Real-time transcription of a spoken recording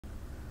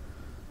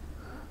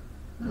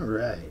All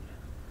right.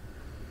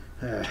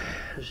 This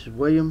is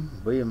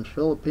Williams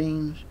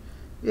Philippines.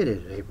 It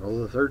is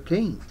April the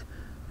 13th,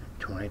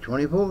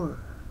 2024.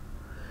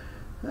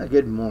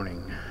 Good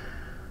morning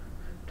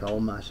to all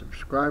my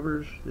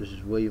subscribers. This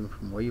is William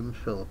from Williams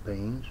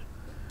Philippines.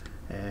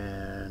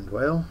 And,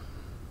 well,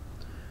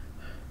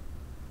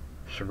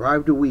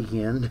 survived a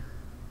weekend.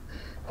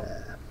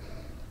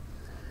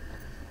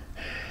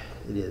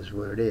 It is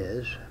what it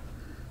is.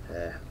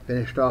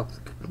 Finished off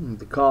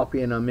the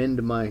coffee and I'm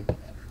into my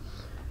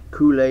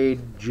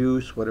Kool-Aid,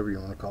 juice, whatever you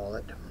want to call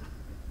it.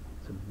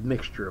 It's a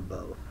mixture of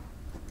both.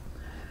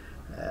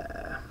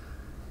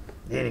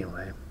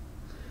 Anyway,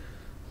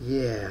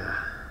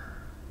 yeah,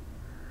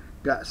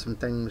 got some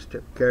things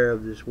took care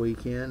of this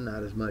weekend.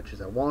 Not as much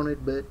as I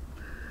wanted, but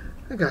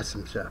I got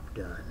some stuff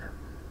done.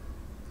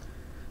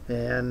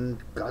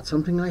 And got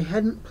something I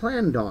hadn't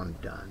planned on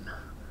done.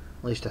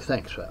 At least I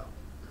think so.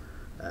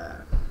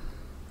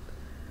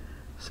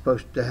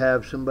 Supposed to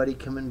have somebody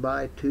coming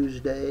by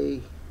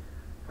Tuesday,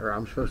 or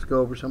I'm supposed to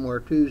go over somewhere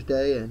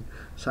Tuesday and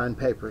sign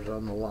papers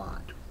on the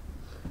lot.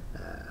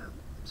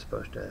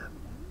 Supposed to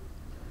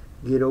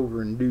get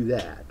over and do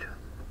that.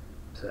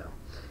 So,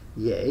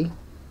 yay.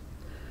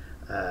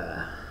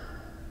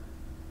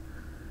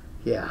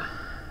 Yeah,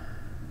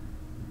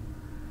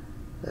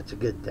 that's a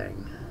good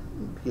thing.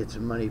 Get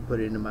some money put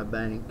into my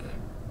bank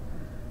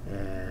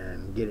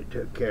and get it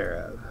took care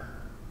of.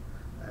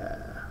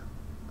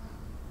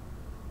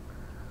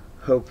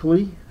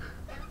 Hopefully,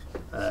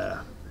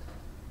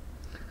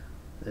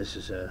 this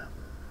is a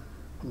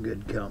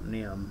good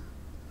company. I'm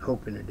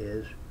hoping it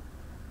is.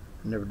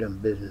 I've never done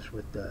business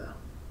with the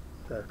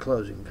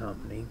closing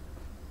company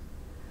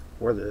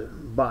or the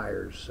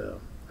buyers, so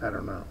I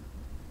don't know.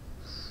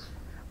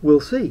 We'll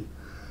see.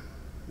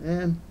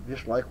 And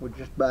just like with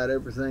just about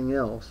everything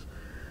else,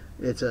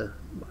 it's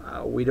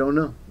we don't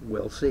know.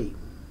 We'll see.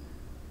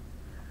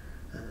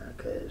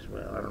 Because,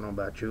 well, I don't know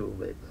about you,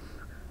 but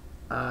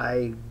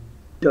I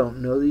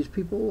don't know these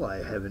people. I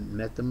haven't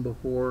met them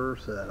before,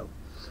 so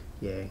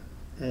yay.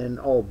 And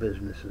all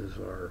businesses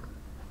are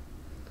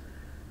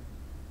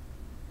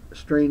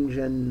strange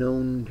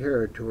unknown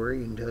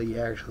territory until you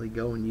actually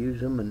go and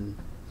use them and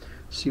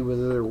see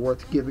whether they're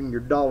worth giving your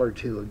dollar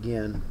to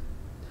again.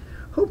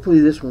 Hopefully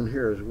this one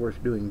here is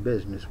worth doing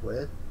business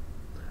with.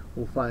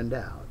 We'll find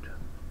out.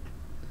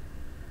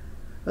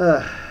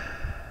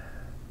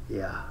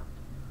 Yeah.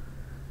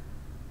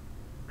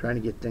 Trying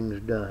to get things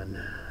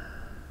done.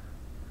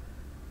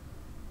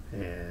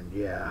 And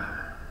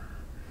yeah,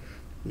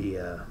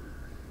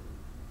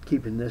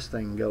 keeping this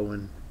thing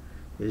going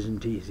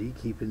isn't easy.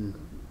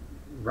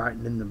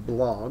 Writing in the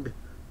blog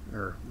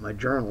or my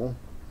journal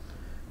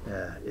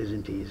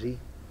isn't easy.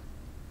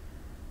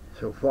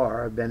 So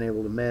far, I've been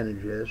able to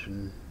manage this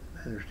and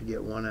managed to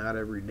get one out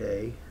every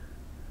day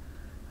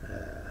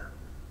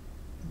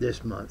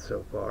this month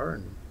so far,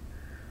 and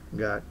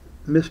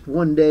missed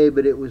one day,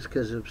 but it was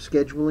because of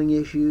scheduling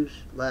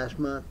issues last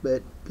month,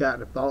 but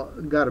got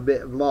a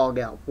bit of log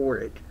out for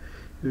it.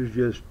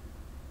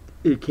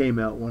 It came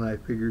out when I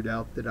figured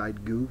out that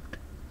I'd goofed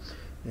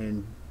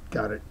and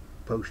got it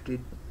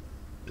posted.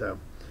 So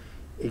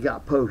it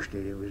got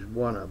posted. It was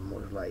one of them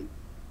was late,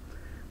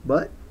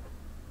 but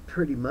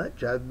pretty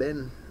much I've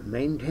been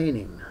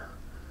maintaining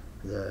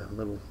the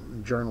little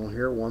journal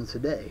here once a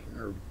day,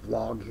 or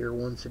blog here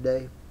once a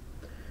day.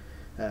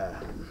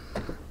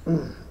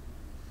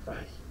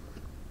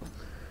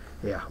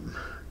 Yeah,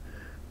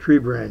 tree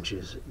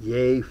branches,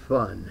 yay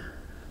fun.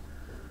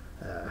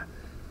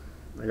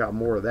 I got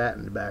more of that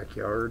in the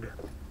backyard,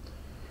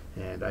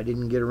 and I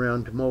didn't get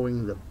around to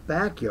mowing the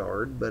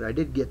backyard, but I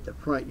did get the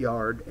front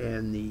yard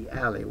and the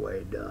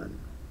alleyway done.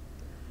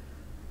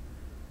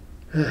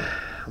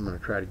 I'm going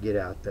to try to get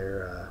out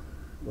there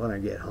when I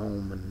get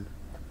home and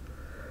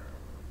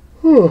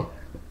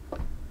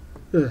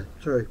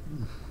sorry,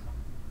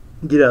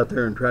 get out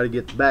there and try to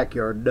get the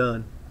backyard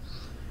done.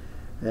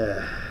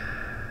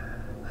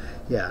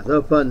 Yeah,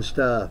 the fun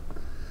stuff,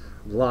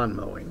 lawn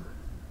mowing.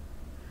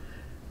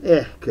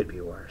 Could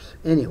be worse.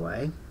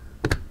 Anyway,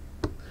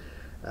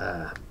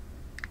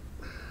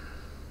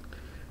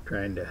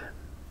 trying to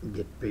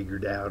get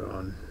figured out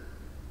on,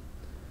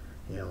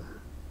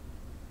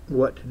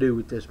 what to do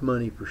with this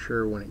money for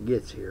sure when it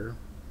gets here.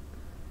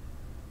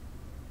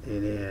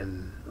 And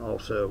then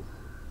also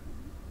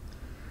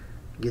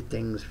get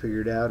things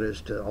figured out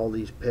as to all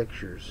these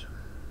pictures.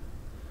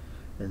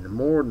 And the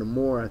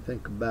more I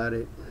think about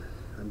it,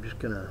 I'm just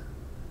going to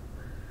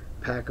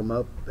pack them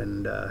up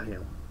and,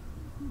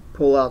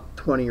 pull out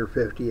 20 or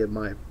 50 of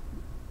my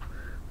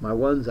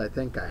ones I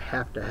think I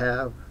have to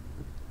have,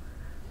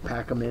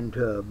 pack them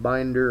into a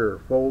binder or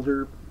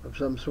folder of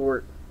some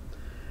sort,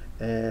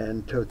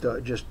 and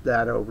tote just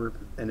that over,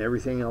 and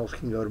everything else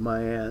can go to my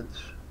aunt's,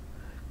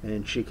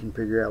 and she can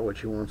figure out what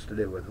she wants to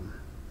do with them.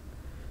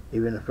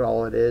 Even if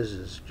all it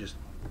is just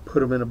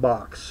put them in a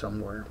box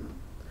somewhere.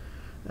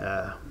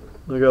 I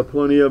got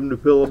plenty of them to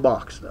fill a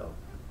box, though.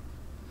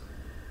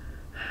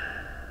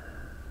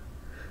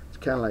 It's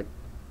kind of like,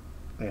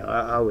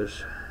 I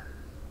was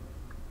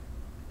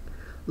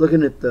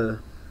looking at the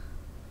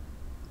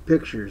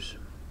pictures,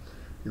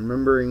 and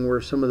remembering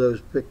where some of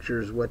those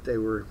pictures, what they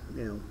were,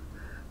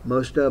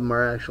 most of them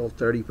are actual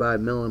 35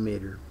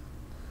 millimeter.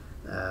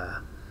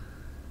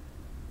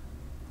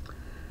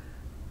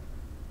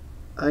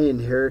 I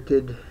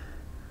inherited,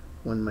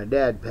 when my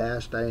dad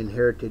passed, I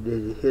inherited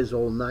his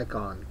old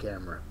Nikon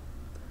camera.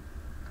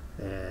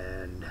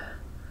 And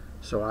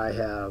so I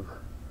have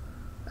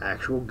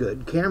actual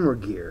good camera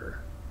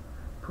gear.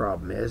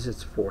 Problem is,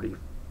 it's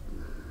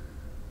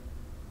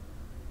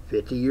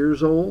 50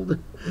 years old,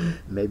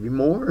 maybe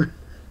more.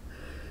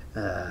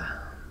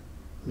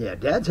 Yeah,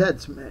 Dad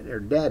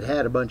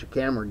had a bunch of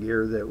camera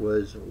gear that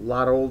was a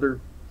lot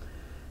older,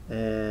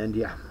 and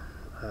yeah,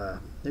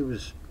 it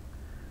was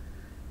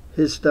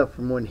his stuff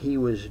from when he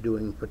was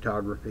doing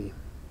photography.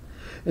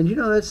 And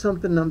that's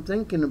something I'm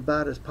thinking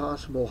about as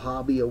possible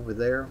hobby over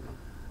there.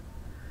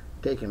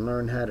 They can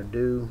learn how to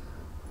do,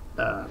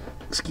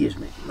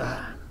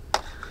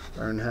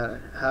 learn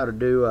how to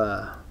do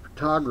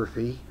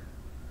photography,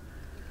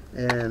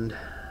 and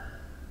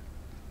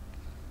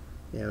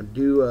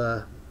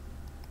do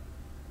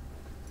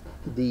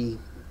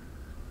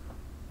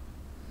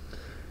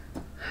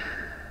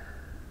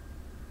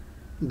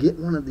get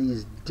one of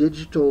these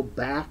digital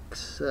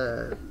backs,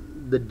 the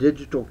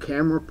digital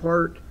camera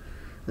part,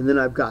 and then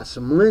I've got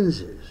some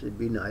lenses. It'd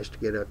be nice to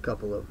get a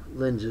couple of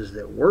lenses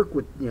that work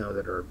with,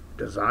 that are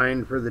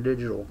designed for the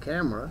digital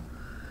camera.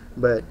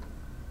 But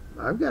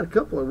I've got a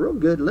couple of real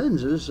good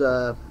lenses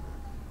that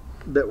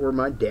were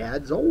my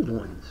dad's old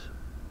ones.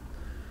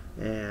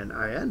 And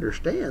I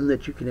understand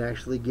that you can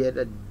actually get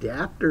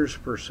adapters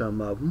for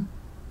some of them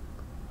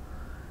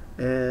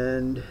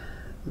and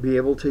be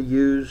able to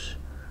use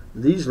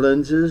these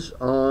lenses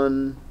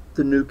on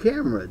the new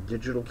camera,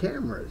 digital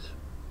cameras.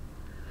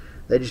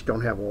 They just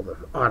don't have all the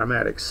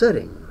automatic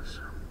settings.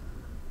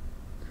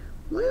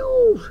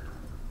 Well,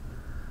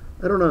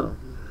 I don't know.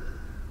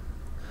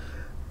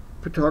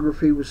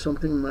 Photography was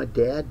something my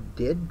dad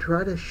did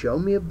try to show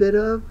me a bit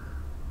of.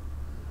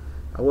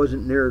 I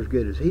wasn't near as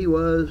good as he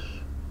was.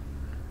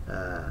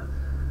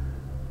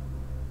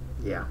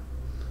 Yeah.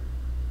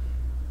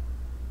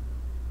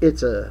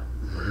 It's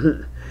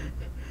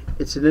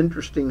it's an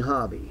interesting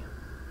hobby,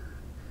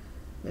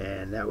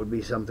 and that would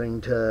be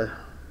something to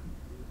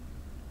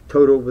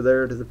tote over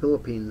there to the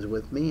Philippines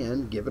with me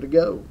and give it a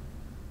go.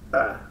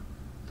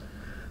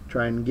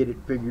 Try and get it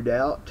figured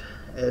out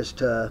as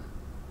to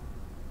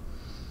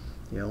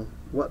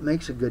what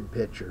makes a good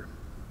picture.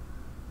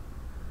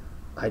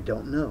 I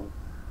don't know.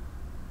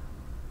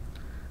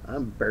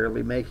 I'm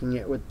barely making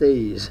it with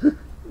these.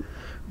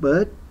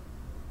 But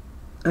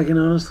I can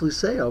honestly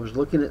say I was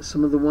looking at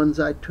some of the ones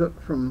I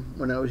took from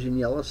when I was in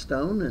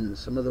Yellowstone, and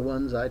some of the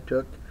ones I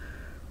took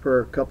for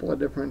a couple of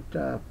different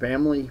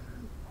family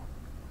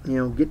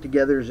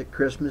get-togethers at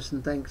Christmas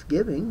and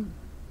Thanksgiving.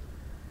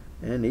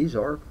 And these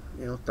are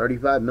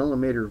 35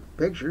 millimeter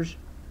pictures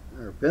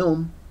or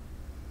film,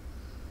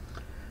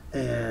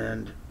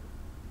 and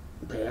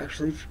they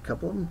actually, a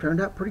couple of them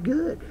turned out pretty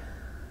good.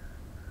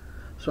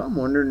 So I'm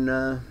wondering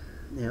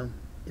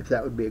if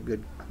that would be a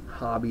good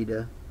hobby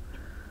to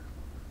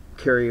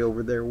carry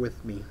over there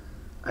with me.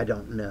 I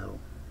don't know.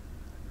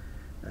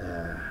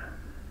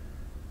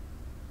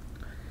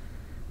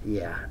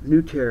 Yeah,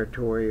 new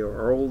territory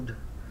or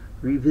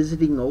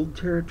revisiting old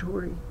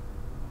territory.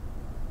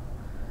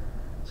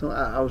 So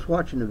I was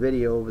watching a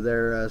video over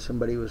there.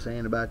 Somebody was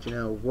saying about,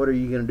 what are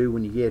you going to do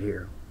when you get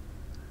here?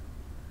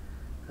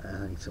 I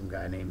think some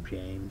guy named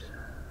James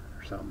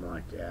or something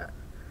like that.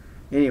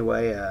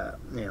 Anyway,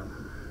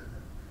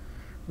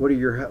 what are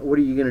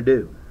you going to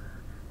do?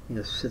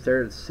 Sit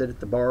at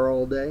the bar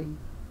all day?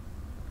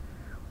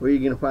 Where are you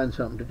going to find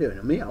something to do?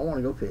 Now, me, I want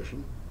to go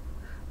fishing,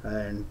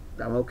 and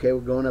I'm okay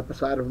with going up the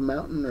side of a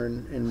mountain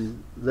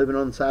and living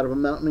on the side of a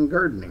mountain and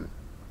gardening.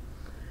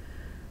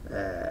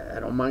 I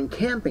don't mind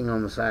camping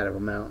on the side of a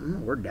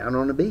mountain or down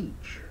on a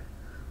beach.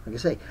 Like I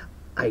say,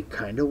 I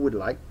kind of would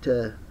like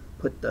to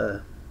put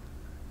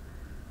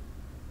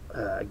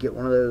get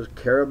one of those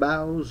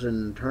Carabaos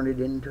and turn it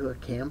into a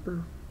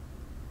camper.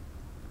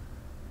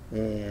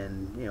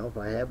 And if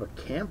I have a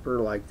camper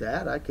like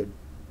that, I could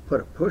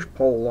put a push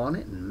pole on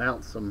it and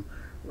mount some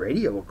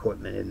radio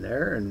equipment in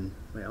there, and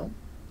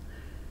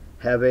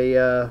have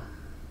a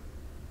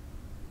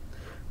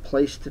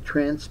place to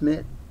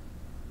transmit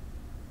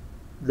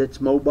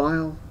that's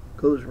mobile,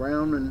 goes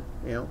around and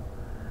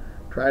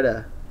try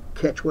to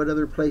catch what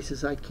other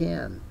places I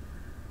can.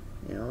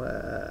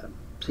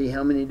 See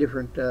how many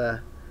different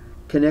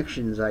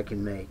connections I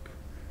can make,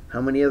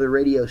 how many other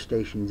radio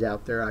stations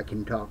out there I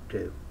can talk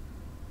to.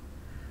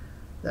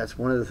 That's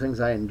one of the things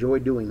I enjoy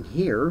doing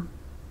here.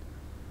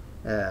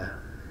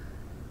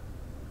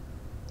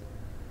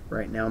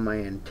 Right now my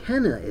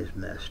antenna is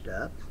messed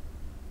up.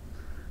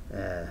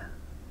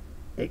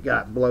 It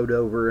got blowed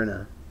over in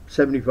a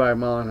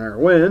 75-mile-an-hour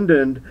wind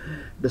and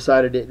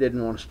decided it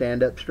didn't want to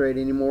stand up straight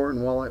anymore,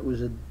 and while it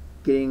was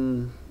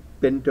getting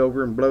bent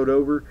over and blowed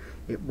over,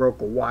 it broke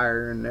a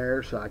wire in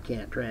there, so I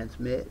can't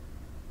transmit.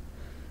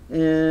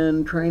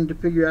 and trying to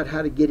figure out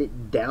how to get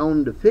it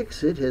down to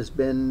fix it has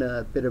been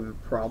a bit of a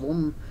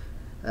problem.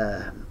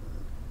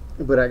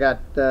 But I got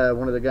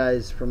one of the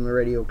guys from the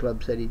radio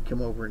club said he'd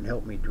come over and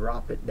help me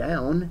drop it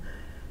down.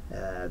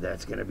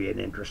 That's going to be an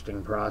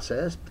interesting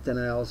process. But then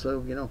I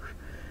also,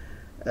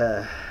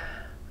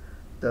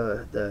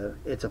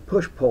 it's a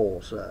push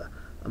pole, so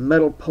a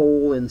metal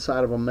pole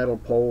inside of a metal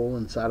pole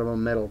inside of a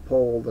metal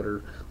pole that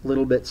are a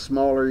little bit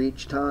smaller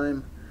each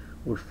time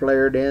with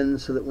flared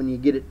ends, so that when you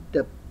get it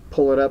up,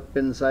 pull it up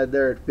inside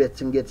there, it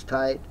fits and gets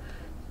tight.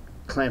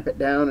 Clamp it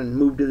down and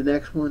move to the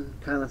next one,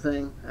 kind of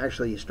thing.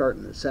 Actually, you start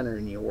in the center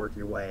and you work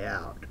your way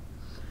out.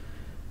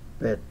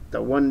 But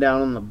the one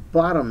down on the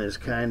bottom is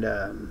kind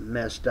of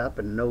messed up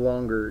and no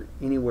longer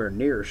anywhere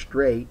near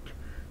straight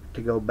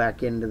to go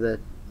back into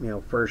the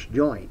first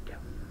joint.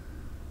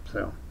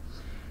 So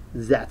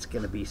that's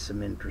going to be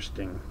some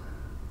interesting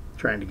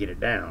trying to get it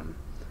down.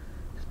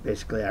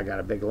 Basically, I got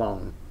a big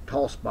long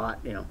tall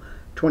spot,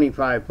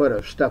 25 foot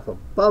of stuff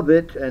above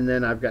it, and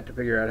then I've got to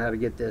figure out how to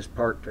get this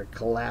part to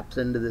collapse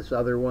into this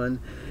other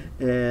one.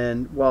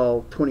 And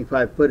while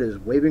 25 foot is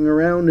waving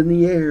around in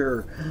the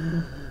air,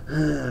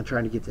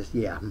 trying to get this,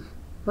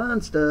 fun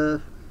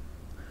stuff.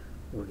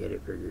 We'll get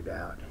it figured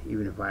out,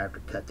 even if I have to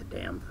cut the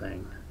damn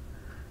thing.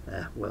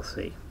 We'll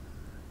see.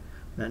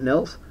 Nothing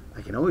else.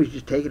 I can always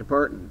just take it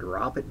apart and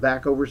drop it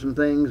back over some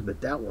things,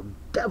 but that will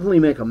definitely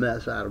make a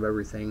mess out of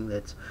everything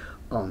that's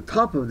on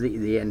top of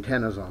the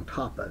antennas on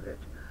top of it.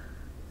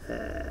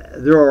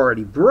 They're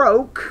already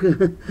broke,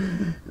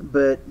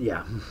 but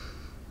yeah,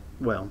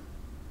 well,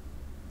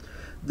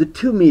 the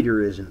 2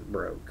 meter isn't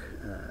broke,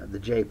 the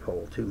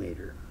J-pole 2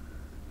 meter,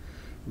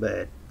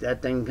 but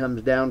that thing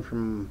comes down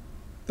from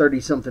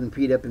 30 something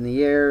feet up in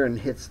the air and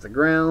hits the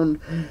ground.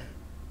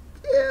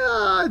 Yeah,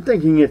 I'm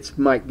thinking it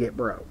might get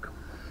broke,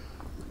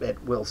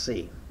 but we'll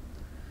see.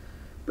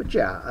 But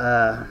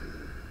yeah,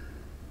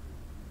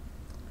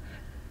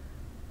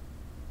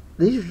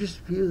 these are just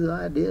a few of the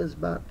ideas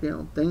about,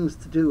 things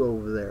to do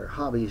over there,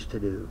 hobbies to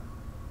do.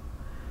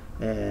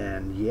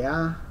 And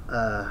yeah,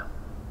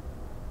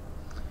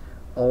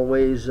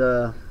 always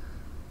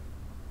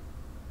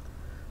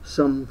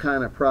some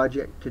kind of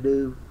project to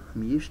do.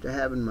 I'm used to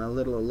having my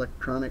little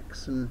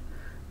electronics and,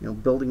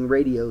 building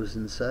radios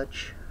and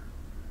such.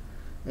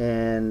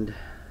 And,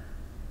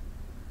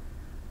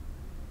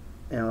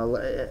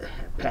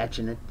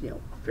 patching it,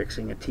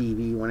 fixing a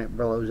TV when it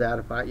blows out.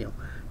 If I,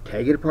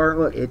 take it apart,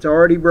 look, it's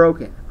already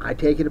broken. I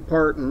take it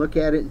apart and look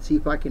at it and see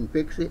if I can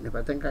fix it. And if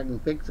I think I can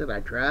fix it, I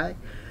try.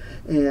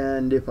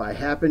 And if I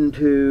happen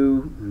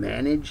to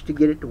manage to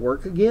get it to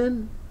work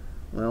again,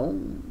 well,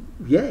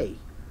 yay.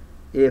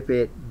 If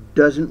it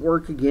doesn't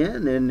work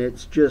again and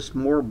it's just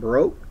more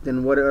broke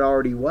than what it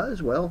already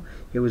was, well,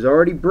 it was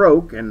already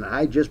broke and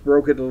I just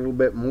broke it a little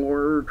bit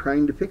more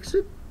trying to fix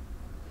it.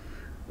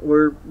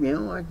 Or,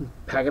 I can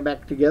pack it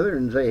back together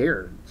and say,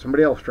 here,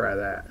 somebody else try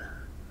that.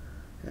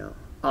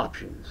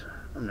 Options.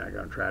 I'm not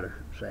going to try to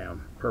say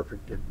I'm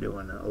perfect at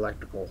doing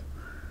electrical,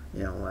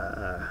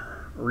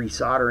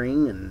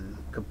 resoldering and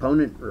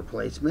component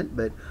replacement,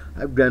 but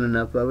I've done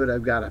enough of it.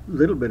 I've got a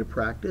little bit of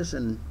practice,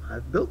 and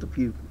I've built a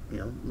few,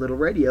 little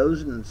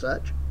radios and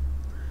such.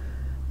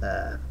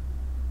 It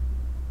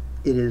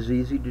is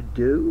easy to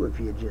do if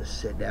you just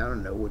sit down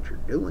and know what you're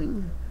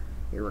doing.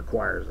 It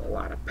requires a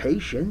lot of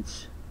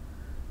patience.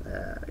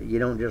 You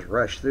don't just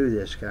rush through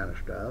this kind of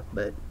stuff,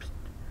 but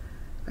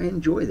I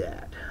enjoy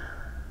that.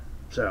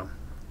 So,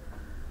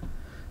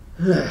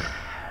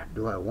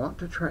 do I want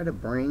to try to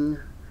bring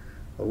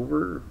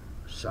over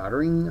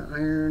soldering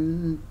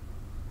iron,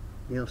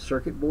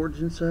 circuit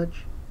boards and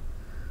such?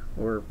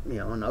 Or,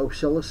 an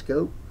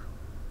oscilloscope?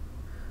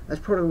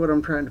 That's part of what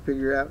I'm trying to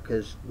figure out,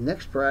 because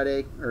next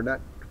Friday, or not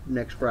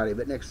next Friday,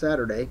 but next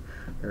Saturday,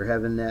 they're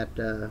having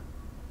that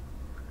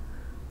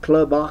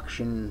club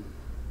auction,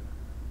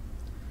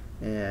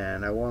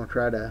 and I want to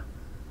try to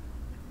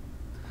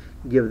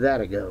give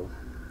that a go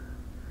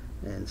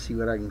and see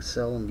what I can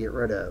sell and get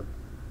rid of.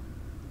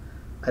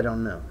 I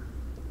don't know.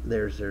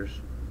 There's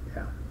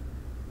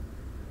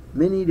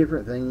many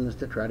different things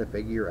to try to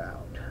figure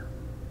out.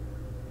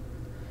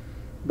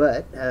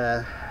 But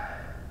that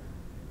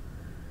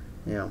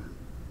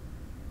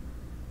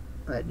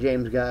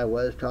James guy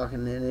was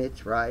talking, and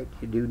it's right.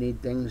 You do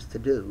need things to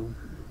do.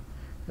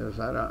 Because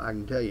I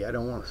can tell you, I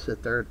don't want to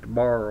sit there at the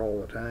bar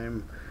all the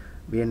time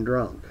being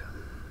drunk.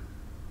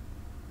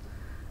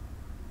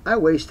 I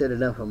wasted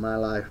enough of my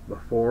life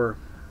before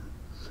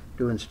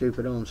doing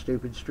stupid on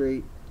Stupid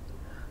Street,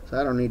 so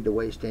I don't need to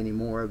waste any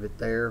more of it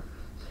there.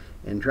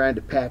 And trying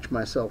to patch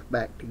myself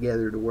back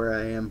together to where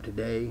I am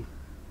today,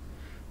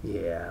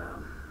 yeah,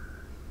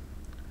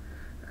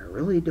 I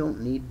really don't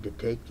need to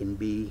take and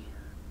being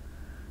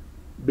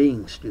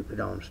stupid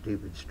on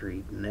Stupid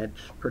Street. And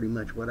that's pretty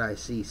much what I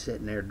see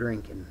sitting there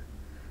drinking,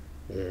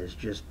 is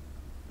just,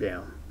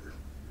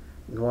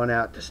 going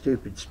out to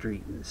Stupid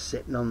Street and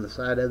sitting on the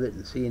side of it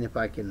and seeing if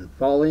I can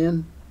fall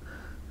in.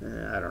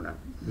 I don't know.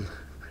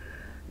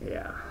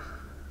 Yeah.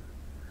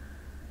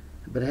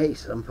 But hey,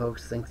 some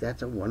folks think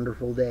that's a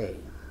wonderful day.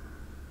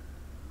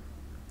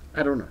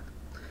 I don't know.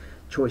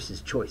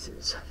 Choices.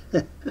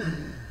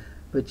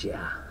 But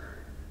yeah,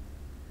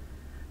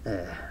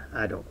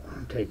 I don't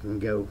take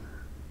and go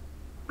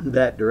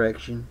that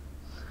direction.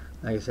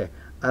 Like I say,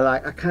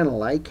 I kind of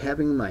like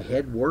having my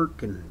head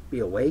work and be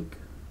awake.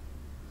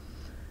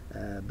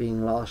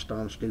 Being lost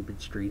on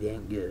stupid street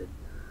ain't good.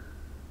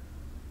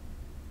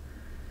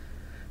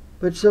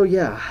 But so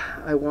yeah,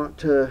 I want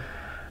to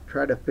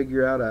try to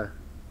figure out a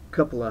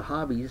couple of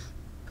hobbies.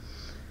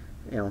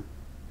 You know,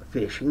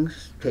 fishing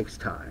takes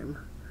time,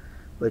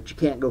 but you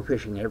can't go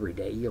fishing every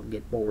day. You'll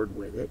get bored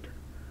with it.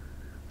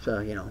 So,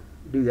 you know,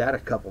 do that a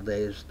couple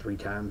days, 3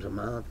 times a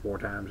month, 4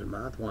 times a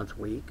month, once a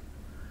week.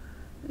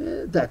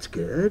 That's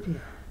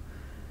good.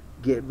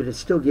 But it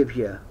still gives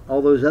you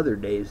all those other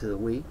days of the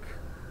week.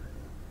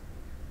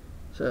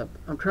 So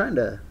I'm trying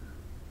to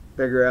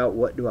figure out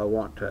what do I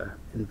want to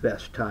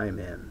invest time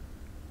in.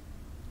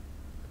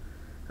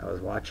 I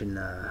was watching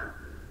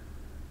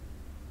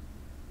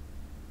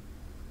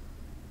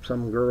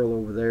some girl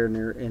over there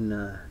near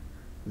in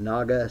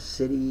Naga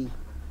City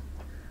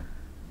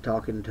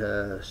talking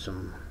to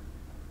some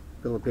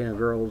Filipino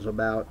girls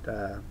about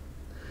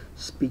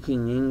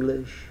speaking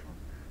English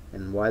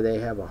and why they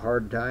have a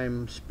hard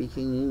time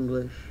speaking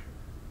English.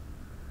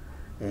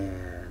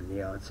 And,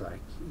 you know, it's like,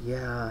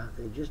 yeah,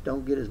 they just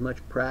don't get as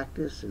much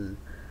practice and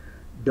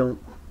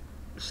don't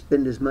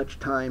spend as much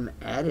time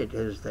at it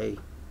as they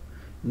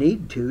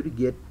need to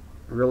get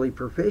really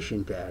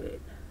proficient at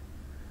it.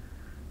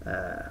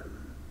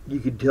 You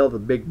could tell the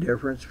big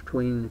difference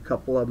between a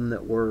couple of them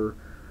that were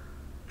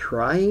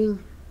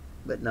trying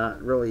but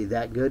not really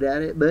that good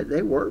at it, but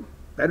they were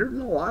better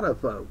than a lot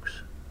of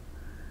folks.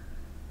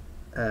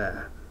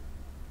 But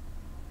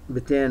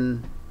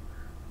then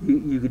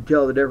you could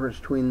tell the difference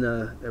between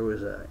there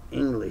was a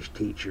English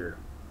teacher,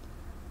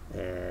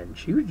 and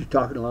she was just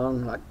talking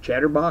along like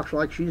chatterbox,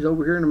 like she's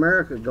over here in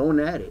America going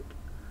at it.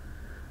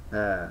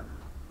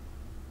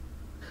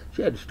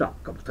 She had to stop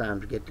a couple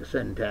times to get the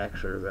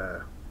syntax or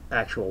the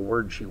actual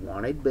word she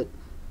wanted, but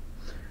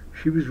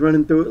she was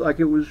running through it like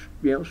it was,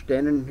 you know,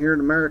 standing here in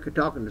America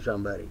talking to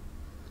somebody.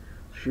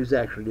 She was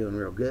actually doing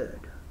real good.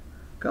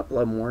 A couple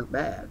of them weren't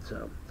bad,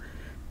 so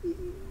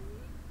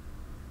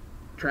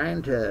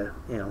trying to,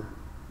 you know,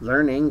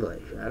 learn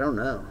English. I don't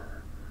know.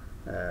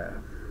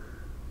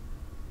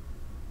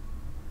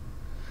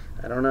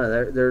 I don't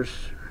know.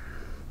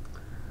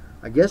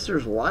 I guess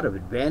there's a lot of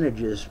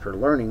advantages for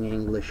learning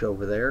English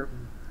over there.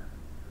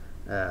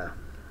 I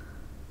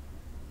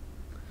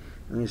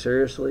mean,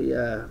 seriously,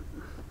 a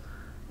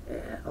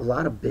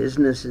lot of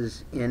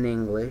businesses in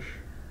English.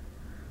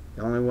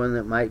 The only one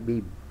that might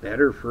be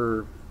better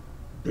for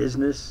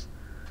business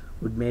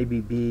would maybe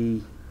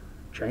be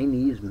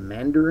Chinese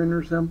Mandarin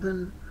or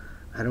something.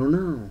 I don't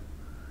know.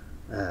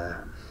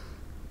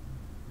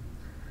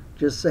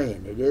 Just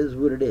saying, it is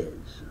what it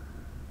is.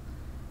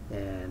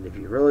 And if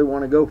you really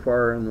want to go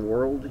far in the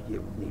world,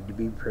 you need to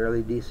be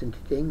fairly decent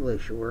at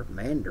English or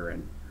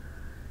Mandarin.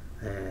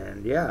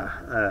 And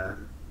yeah,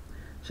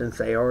 since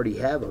they already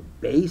have a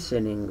base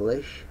in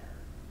English,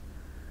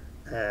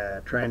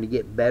 trying to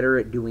get better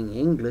at doing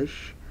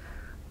English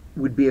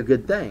would be a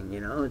good thing. You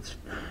know, it's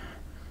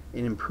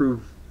an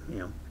improve. You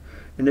know,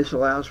 and this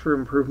allows for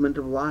improvement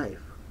of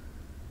life.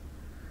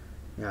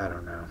 I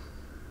don't know.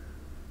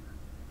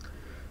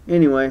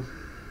 Anyway,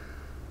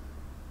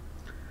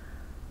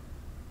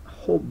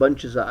 whole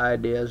bunches of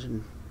ideas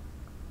and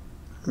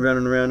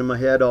running around in my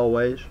head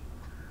always.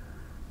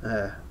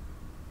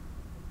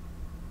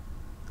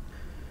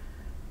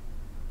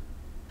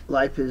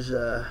 Life is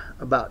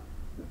about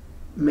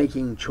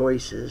making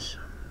choices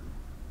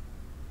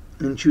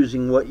and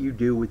choosing what you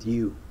do with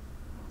you.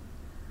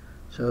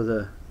 So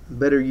the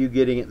better you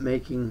getting at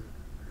making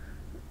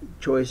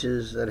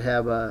choices that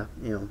have a,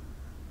 you know,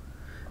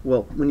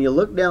 well, when you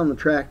look down the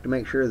track to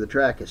make sure the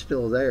track is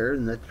still there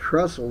and the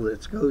trestle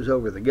that goes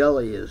over the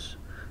gully is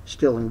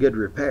still in good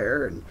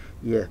repair, and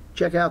you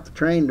check out the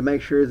train to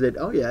make sure that,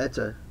 oh yeah, it's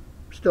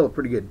still a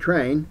pretty good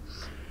train.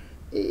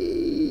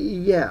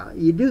 Yeah,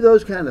 you do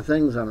those kind of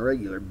things on a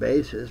regular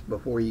basis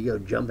before you go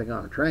jumping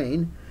on a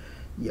train.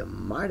 You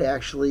might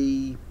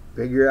actually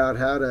figure out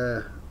how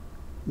to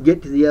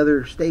get to the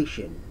other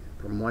station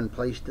from one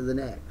place to the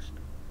next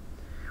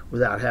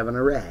without having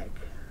a wreck.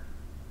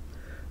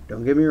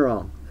 Don't get me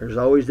wrong, there's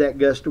always that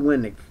gust of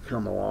wind that can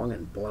come along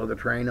and blow the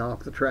train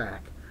off the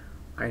track.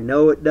 I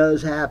know it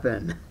does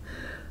happen.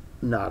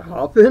 Not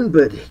often,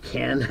 but it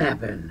can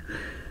happen.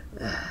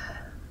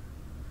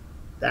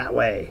 That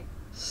way,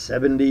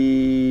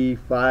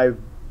 75,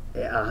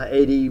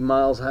 80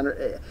 miles,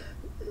 100,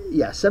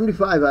 yeah,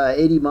 75,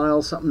 80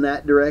 miles, something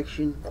that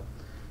direction,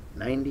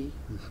 90.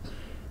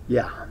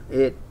 Yeah,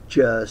 it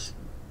just,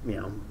 you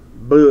know,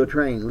 blew a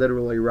train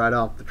literally right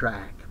off the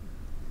track.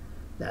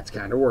 That's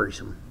kind of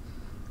worrisome.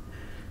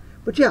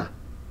 But yeah,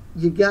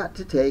 you got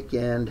to take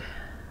and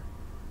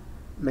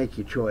make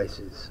your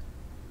choices.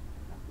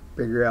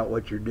 Figure out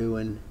what you're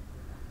doing.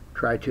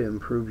 Try to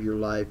improve your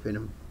life in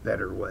a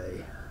better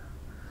way.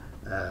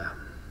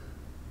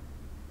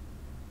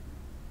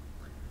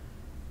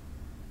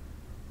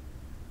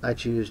 I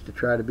choose to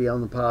try to be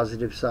on the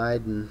positive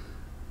side and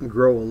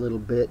grow a little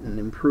bit and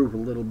improve a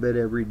little bit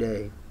every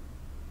day.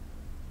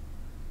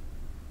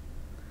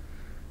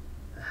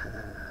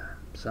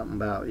 Something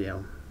about,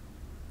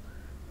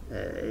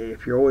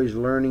 if you're always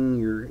learning,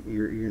 you're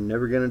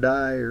never gonna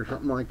die, or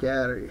something like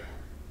that. Or,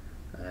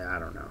 I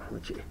don't know.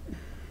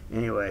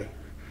 Anyway,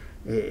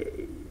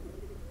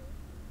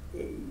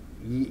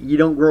 you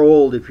don't grow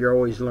old if you're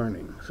always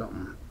learning.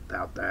 Something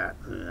about that.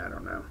 I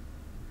don't know.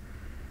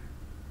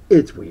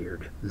 It's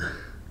weird.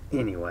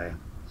 Anyway,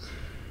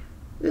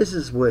 this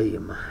is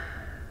William.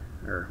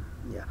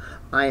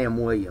 I am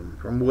William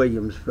from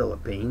Williams,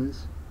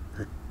 Philippines.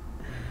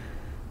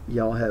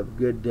 Y'all have a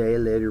good day.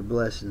 Later,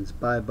 blessings.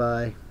 Bye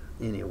bye.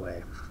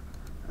 Anyway,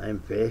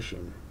 I'm Fish,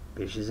 and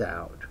Fish is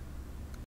out.